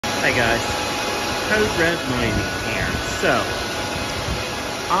Hey guys, Code Red Mining here. So,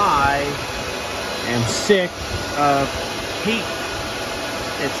 I am sick of heat.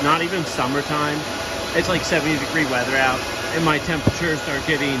 It's not even summertime. It's like 70-degree weather out, and my temperatures are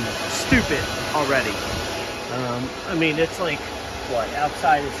getting stupid already. I mean, it's like, what,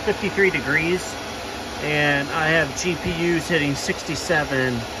 outside it's 53 degrees, and I have GPUs hitting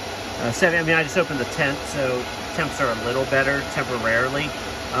 67, 70. I mean, I just opened the tent, so temps are a little better temporarily.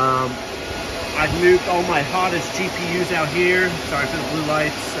 I've moved all my hottest GPUs out here. Sorry for the blue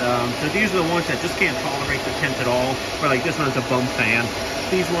lights. So these are the ones that just can't tolerate the tent at all. Or like this one's a bum fan.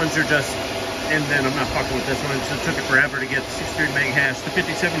 These ones are just, and then I'm not fucking with this one. So it took it forever to get the 63 megahash. The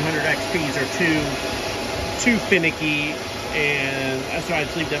 5700 XPs are too finicky, and so I'd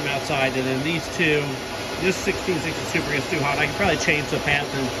leave them outside. And then these two, this 1660 Super gets too hot. I can probably change the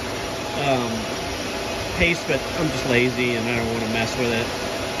path and pace, but I'm just lazy and I don't want to mess with it.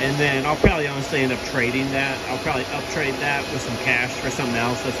 And then I'll probably honestly end up trading that. I'll probably uptrade that with some cash for something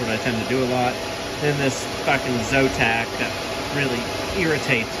else. That's what I tend to do a lot. Then this fucking Zotac that really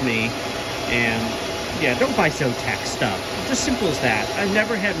irritates me. And yeah, don't buy Zotac stuff. It's as simple as that. I've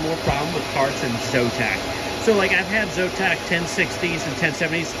never had more problem with cards than Zotac. So like I've had Zotac 1060s and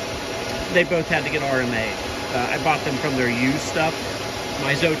 1070s. They both had to get RMA. I bought them from their used stuff.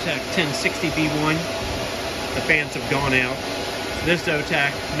 My Zotac 1060V1, the fans have gone out. This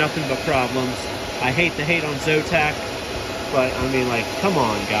Zotac, nothing but problems. I hate to hate on Zotac, but I mean, like, come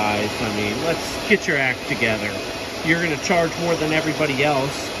on, guys. I mean, let's get your act together. You're going to charge more than everybody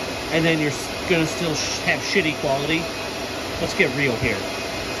else, and then you're going to still have shitty quality. Let's get real here.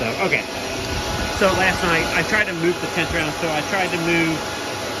 So, okay. So last night, I tried to move the tent around, so I tried to move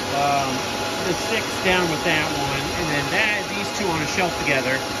the 6 down with that one, and then these two on a shelf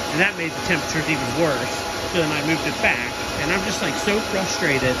together, and that made the temperatures even worse. So then I moved it back, and I'm just like so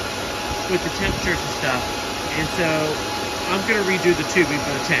frustrated with the temperatures and stuff. And so I'm gonna redo the tubing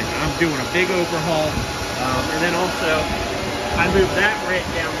for the tent. I'm doing a big overhaul, and then also I moved that rig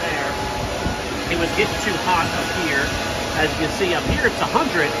down there. It was getting too hot up here. As you can see up here, it's 100.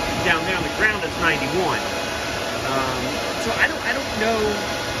 Down there on the ground, it's 91. So I don't know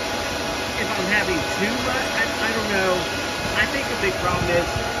if I'm having too much. I don't know. I think the big problem is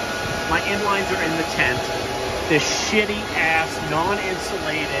my inlines are in the tent. This shitty ass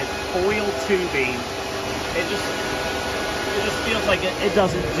non-insulated foil tubing. It just feels like it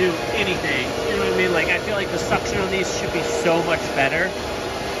doesn't do anything. You know what I mean? Like I feel like the suction on these should be so much better.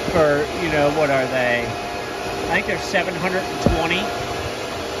 For, you know, what are they? I think they're 720, and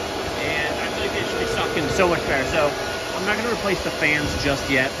I feel like they should be sucking so much better. So I'm not going to replace the fans just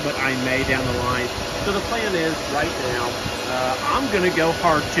yet, but I may down the line. So the plan is right now, I'm going to go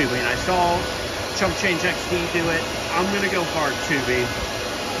hard tubing. I saw Chump Change XD do it. I'm going to go hard tubing.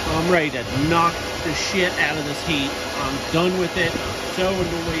 I'm ready to knock the shit out of this heat. I'm done with it. So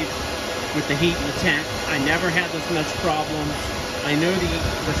annoyed with the heat in the tent. I never had this much problems. I know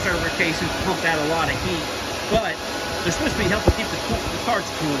the server cases pump out a lot of heat, but they're supposed to be helping keep the cards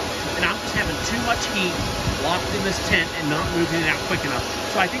cool, and I'm just having too much heat locked in this tent and not moving it out quick enough.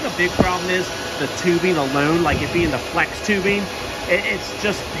 So I think a big problem is the tubing alone, like it being the Flux tubing. It's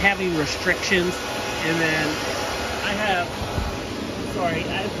just having restrictions, and then I have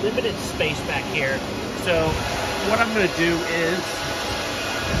limited space back here. So what I'm going to do is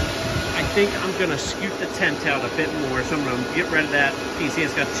I think I'm going to scoot the tent out a bit more. So I'm going to get rid of that PC.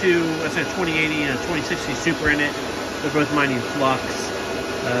 It's got two, that's a 2080 and a 2060 Super in it. They're both mining Flux.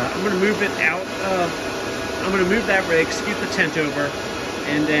 I'm going to move it out of, I'm going to move that rig, scoot the tent over,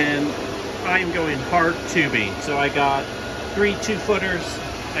 and then I am going hard tubing. So I got 3 2-footers,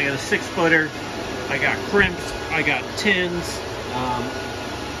 I got a 6-footer, I got crimps, I got tins,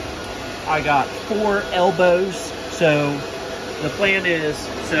 I got 4 elbows. So the plan is,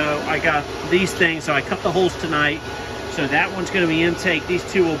 so I got these things, so I cut the holes tonight. So that one's going to be intake. These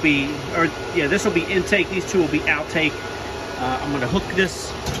two will be, this will be intake. These two will be outtake. I'm going to hook this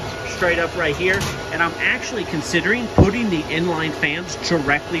straight up right here. And I'm actually considering putting the inline fans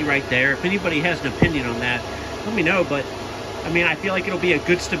directly right there. If anybody has an opinion on that, let me know. But, I mean, I feel like it'll be a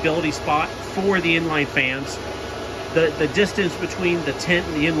good stability spot for the inline fans. The distance between the tent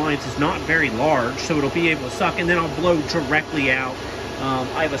and the inlines is not very large, so it'll be able to suck, and then I'll blow directly out.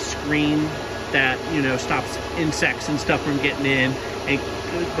 I have a screen that, you know, stops insects and stuff from getting in,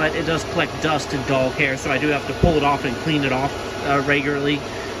 but it does collect dust and dog hair, so I do have to pull it off and clean it off regularly.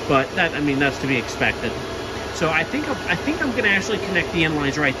 But that, I mean, that's to be expected. So I think I'm going to actually connect the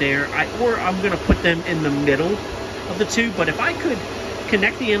inlines right there, or I'm going to put them in the middle of the two. But if I could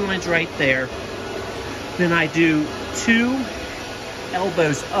connect the inlines right there, then I do 2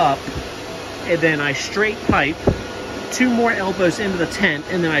 elbows up, and then I straight pipe 2 more elbows into the tent,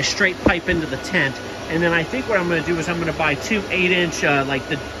 and then I straight pipe into the tent. And then I think what I'm going to do is I'm going to buy 2 8-inch, like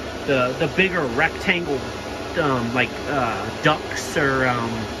the bigger rectangle, ducts, or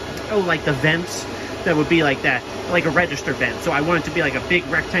like the vents that would be like that, like a register vent. So I want it to be like a big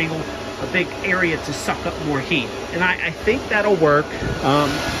rectangle, a big area to suck up more heat. And I think that'll work.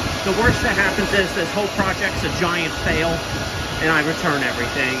 The worst that happens is this whole project's a giant fail, and I return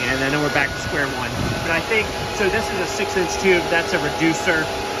everything, and then we're back to square one. But I think, so this is a 6-inch tube, that's a reducer.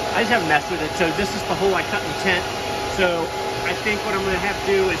 I just haven't messed with it. So this is the hole I cut in the tent. So I think what I'm gonna have to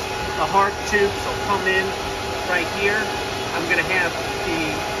do is the hard tubes will come in right here. I'm gonna have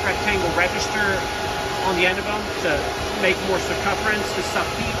the rectangle register on the end of them to make more circumference to suck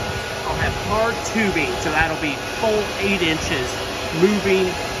heat. I'll have hard tubing, so that'll be full 8 inches, moving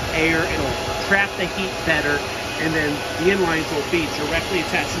air. It'll trap the heat better, and then the inlines will be directly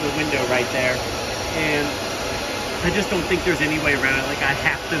attached to the window right there. And I just don't think there's any way around it. Like, I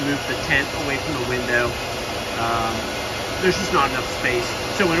have to move the tent away from the window. There's just not enough space.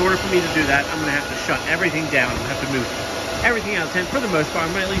 So in order for me to do that, I'm gonna have to shut everything down. I'm gonna have to move everything out of the tent. For the most part,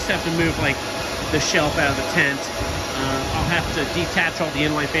 I'm gonna at least have to move like the shelf out of the tent. I'll have to detach all the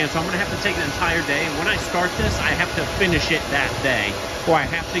inline fans. So I'm gonna have to take an entire day. And when I start this, I have to finish it that day, or I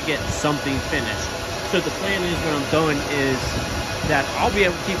have to get something finished. So the plan is, what I'm doing is that I'll be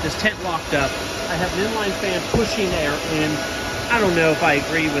able to keep this tent locked up. I have an inline fan pushing air in. I don't know if I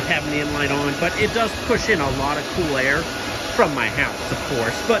agree with having the inline on, but it does push in a lot of cool air from my house, of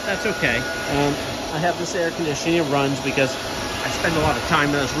course, but that's okay. I have this air conditioning. It runs because I spend a lot of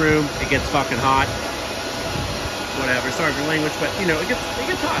time in this room. It gets fucking hot. Whatever, sorry for language, but you know, it gets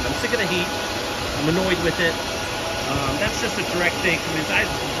hot. I'm sick of the heat. I'm annoyed with it. That's just a direct thing. I mean, I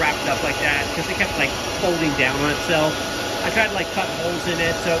wrapped it up like that because it kept like folding down on itself. I tried to like cut holes in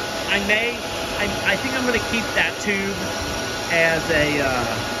it, so I think I'm gonna keep that tube as a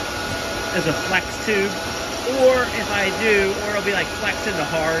flex tube, or if I do, or it'll be like flex into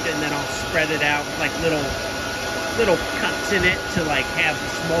hard, and then I'll spread it out with like little cuts in it to like have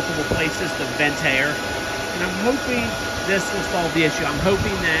multiple places to vent air. And I'm hoping this will solve the issue. I'm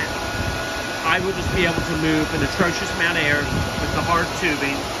hoping that I will just be able to move an atrocious amount of air with the hard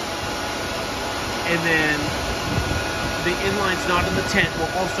tubing, and then the inlines not in the tent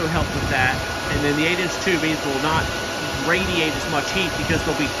will also help with that. And then the 8-inch tubings will not radiate as much heat because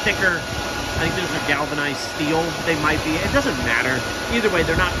they'll be thicker. I think those are galvanized steel. They might be. It doesn't matter. Either way,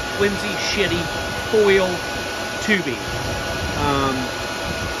 they're not flimsy, shitty foil tubing.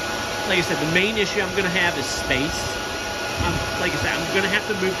 Like I said, the main issue I'm going to have is space. Like I said, I'm going to have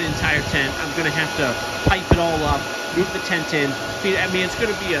to move the entire tent. I'm going to have to pipe it all up, move the tent in. I mean, it's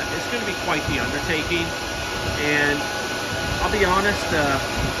going to be quite the undertaking. And I'll be honest,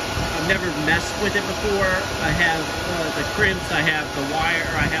 I've never messed with it before. I have the crimps, I have the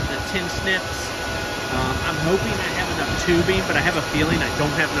wire, I have the tin snips. I'm hoping I have enough tubing, but I have a feeling I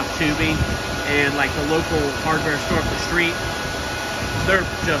don't have enough tubing. And like the local hardware store up the street, they're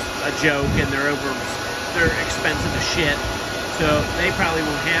just a joke, and they're expensive as shit. So they probably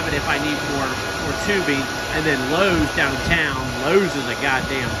won't have it if I need more tubing. And then Lowe's downtown, Lowe's is a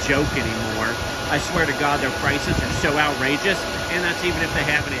goddamn joke anymore. I swear to God, their prices are so outrageous, and that's even if they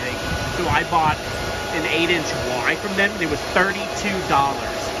have anything. So I bought an 8-inch Y from them, and it was $32.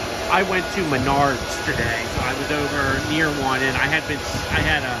 I went to Menards today, so I was over near one, and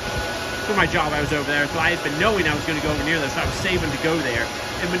for my job, I was over there, so I had been knowing I was going to go over near there, so I was saving to go there.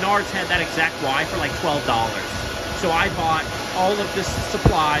 And Menards had that exact Y for like $12. So I bought all of this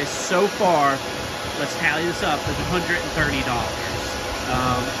supplies so far. Let's tally this up. It's $130.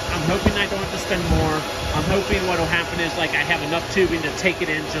 I'm hoping I don't have to spend more. I'm hoping what will happen is like I have enough tubing to take it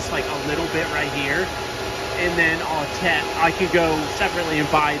in just like a little bit right here, and then I could go separately and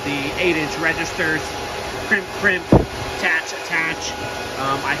buy the 8-inch registers, crimp, attach.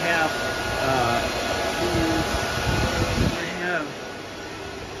 I have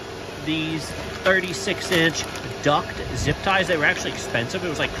these 36-inch duct zip ties. They were actually expensive. It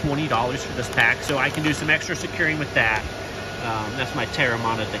was like $20 for this pack, so I can do some extra securing with that. That's my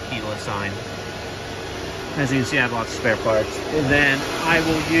Terramana tequila sign. As you can see, I have lots of spare parts. And then I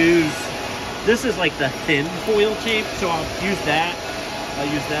will use, this is like the thin foil tape, so I'll use that.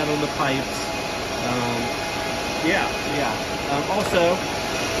 I'll use that on the pipes. Also,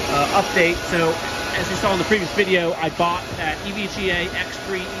 update, so as you saw in the previous video, I bought that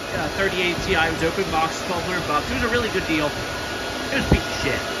EVGA-X338Ti. It was open box, $1,200. It was a really good deal. It was a piece of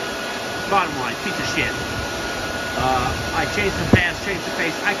shit. Bottom line, piece of shit. I changed the pass, changed the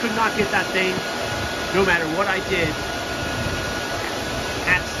face. I could not get that thing, no matter what I did,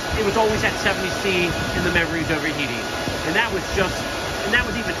 it was always at 70C and the memory's overheating. And that was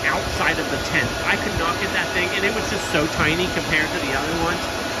even outside of the tent. I could not get that thing, and it was just so tiny compared to the other ones.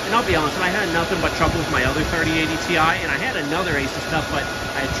 And I'll be honest, I had nothing but trouble with my other 3080 Ti, and I had another Asus stuff, but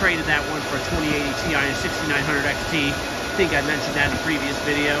I had traded that one for a 2080 Ti and 6900 XT. I think I mentioned that in a previous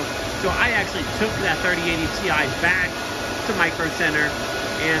video. So I actually took that 3080 Ti back to Micro Center,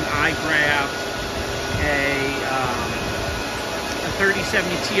 and I grabbed a 3070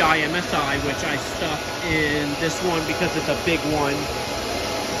 Ti MSI, which I stuffed in this one because it's a big one.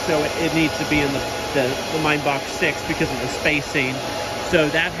 So it needs to be in the Mindbox 6 because of the spacing. So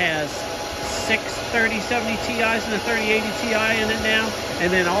that has 6 3070 Ti's and a 3080 Ti in it now.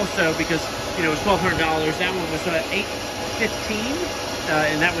 And then also, because, you know, it's $1,200, that one was $815,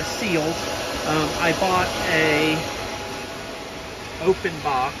 and that was sealed. I bought a open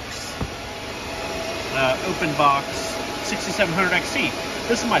box 6700 XT.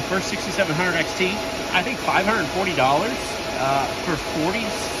 This is my first 6700 XT. I think $540 for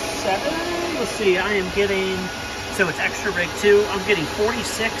 47. Let's see, I am getting, so it's extra rig too. I'm getting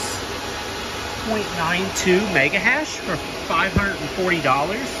 46.92 mega hash for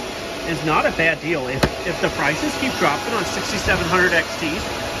 $540. Is not a bad deal. If the prices keep dropping on 6700 XTs,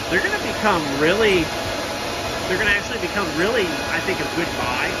 they're going to become really. They're going to actually become really, I think, a good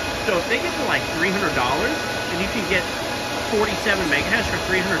buy. So if they get to like $300 and you can get 47 megahash for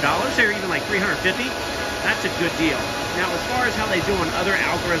 $300, or even like $350, that's a good deal. Now, as far as how they do on other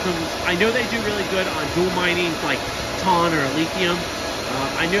algorithms, I know they do really good on dual mining like TON or Lithium.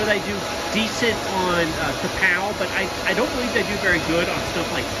 I know they do decent on Kapow, but I don't believe they do very good on stuff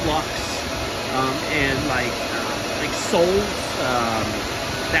like Flux and like Souls,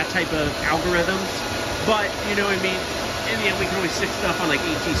 that type of algorithms. But, you know what I mean, in the end, we can always stick stuff on like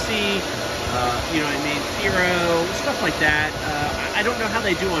ETC, you know what I mean, Zero, stuff like that. I don't know how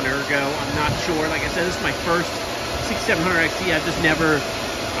they do on ERGO. I'm not sure. Like I said, this is my first 6700 XT. I've just never,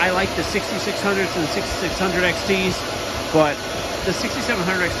 I like the 6600s and the 6600 XTs, but the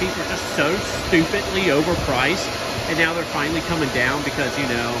 6700 XTs were just so stupidly overpriced, and now they're finally coming down because, you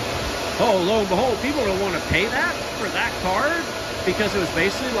know, oh, lo and behold, people don't want to pay that for that card because it was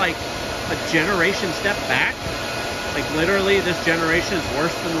basically like a generation step back. Like literally, this generation is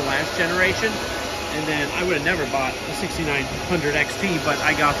worse than the last generation. And then I would have never bought a 6900 XT, but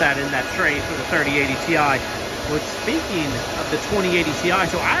I got that in that trade for the 3080 Ti. Which, speaking of the 2080 Ti,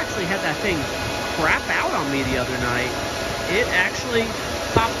 so I actually had that thing crap out on me the other night. It actually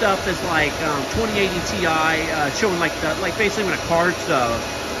popped up as like 2080 Ti, showing like basically when a card's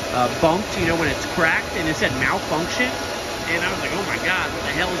bumped, you know, when it's cracked, and it said malfunction. And I was like, oh my God, what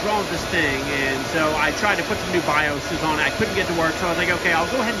the hell is wrong with this thing? And so I tried to put some new BIOSes on it. I couldn't get to work, so I was like, okay, I'll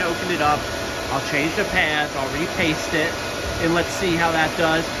go ahead and open it up. I'll change the pads, I'll repaste it, and let's see how that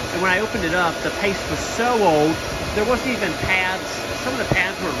does. And when I opened it up, the paste was so old, there wasn't even pads. Some of the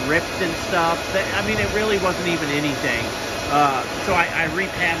pads were ripped and stuff. I mean, it really wasn't even anything. So I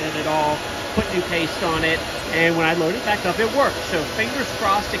repadded it all, put new paste on it, and when I load it back up, it worked. So fingers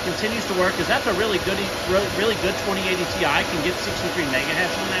crossed it continues to work, because that's a really good 2080 Ti. I can get 63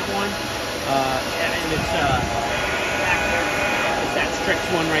 megahash on that one. And it's that Strix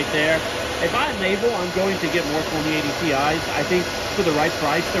one right there. If I'm able, I'm going to get more 2080 Ti's. I think for the right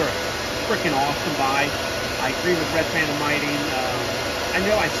price, they're a freaking awesome buy. I agree with Red Phantom Mighting. I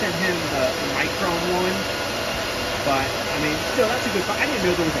know I sent him the Micron one, but I mean, still, that's a good buy. I didn't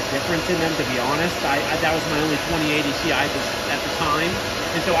know there was a difference in them, to be honest. That was my only 2080 Ti at the time,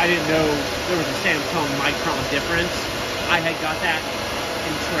 and so I didn't know there was a Samsung Micron difference. I had got that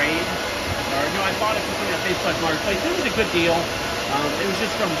in trade, or no, I bought it from something at Facebook Marketplace. It was a good deal. It was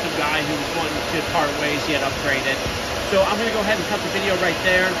just from some guy who was wanting to part ways. He had upgraded. So I'm going to go ahead and cut the video right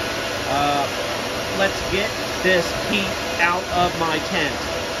there. Let's get this heat out of my tent.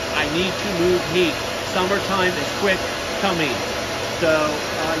 I need to move heat. Summertime is quick coming. So,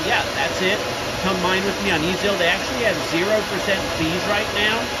 yeah, that's it. Come mine with me on Ezil. They actually have 0% fees right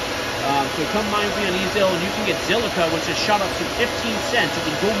now. So come mine with me on Ezil, and you can get Zilliqa, which is shot up to 15 cents.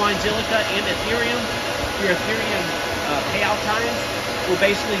 You can dual mine Zilliqa and Ethereum. Your Ethereum payout times will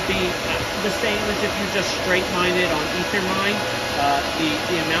basically be the same as if you just straight mine it on Ethermine.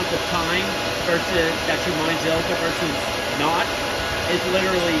 The amount of time versus that you mine Zilliqa versus not is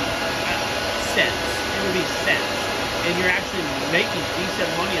literally cents. It would be cents. And you're actually making decent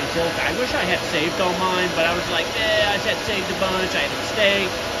money on Zilliqa. I wish I had saved all mine, but I was like, I had saved a bunch, I had a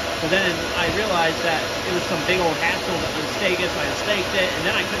mistake. But then I realized that it was some big old hassle to unstake it, so I unstaked it, and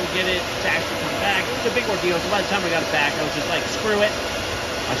then I couldn't get it to actually come back. It was a big ordeal, so by the time I got it back, I was just like, screw it.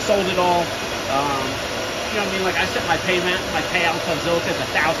 I sold it all. you know what I mean? Like I set my payouts on Zilliqa at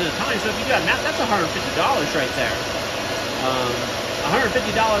 1,000 a time. So if you do that math, that's $150 right there.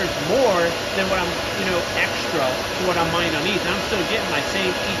 $150 more than what I'm, you know, extra to what I'm mining on ETH. And I'm still getting my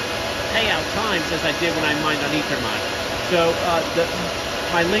same ETH payout times as I did when I mined on Ethermine. So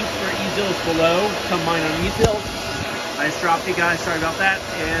my links for eZill is below. Come mine on eZill. I just dropped you guys. Sorry about that.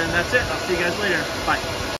 And that's it. I'll see you guys later. Bye.